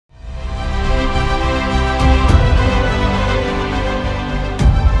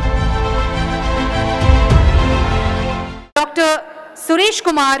Suresh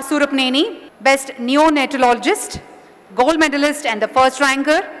Kumar Surapaneni-Best Neonatologist, gold medalist and the first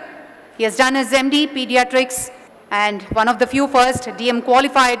ranker. He has done his MD Pediatrics and one of the few first DM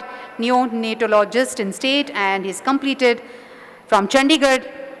qualified neonatologist in state, and he's completed from Chandigarh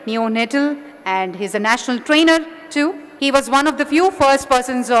Neonatal, and he's a national trainer too. He was one of the few first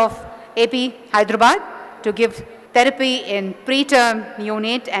persons of AP Hyderabad to give therapy in preterm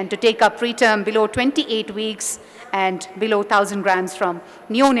neonate and to take up preterm below 28 weeks and below 1,000 grams from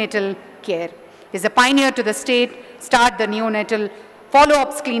neonatal care. He's a pioneer to the state, start the neonatal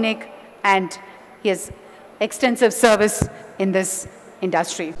follow-ups clinic, and he has extensive service in this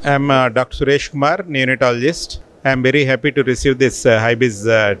industry. I'm Dr. Suresh Kumar, neonatologist. I'm very happy to receive this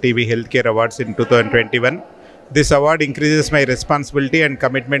HyBiz TV Healthcare Awards in 2021. This award increases my responsibility and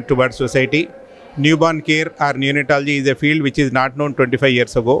commitment towards society. Newborn care or neonatology is a field which is not known 25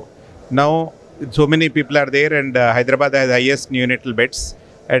 years ago. Now, so many people are there, and Hyderabad has highest neonatal beds.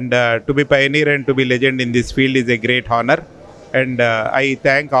 And to be pioneer and to be legend in this field is a great honor. And I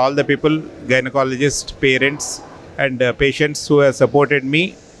thank all the people, gynecologists, parents, and patients who have supported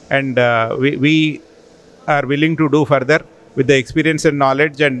me. And we are willing to do further with the experience and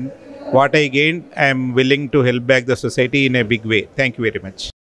knowledge, and what I gained, I am willing to help back the society in a big way. Thank you very much.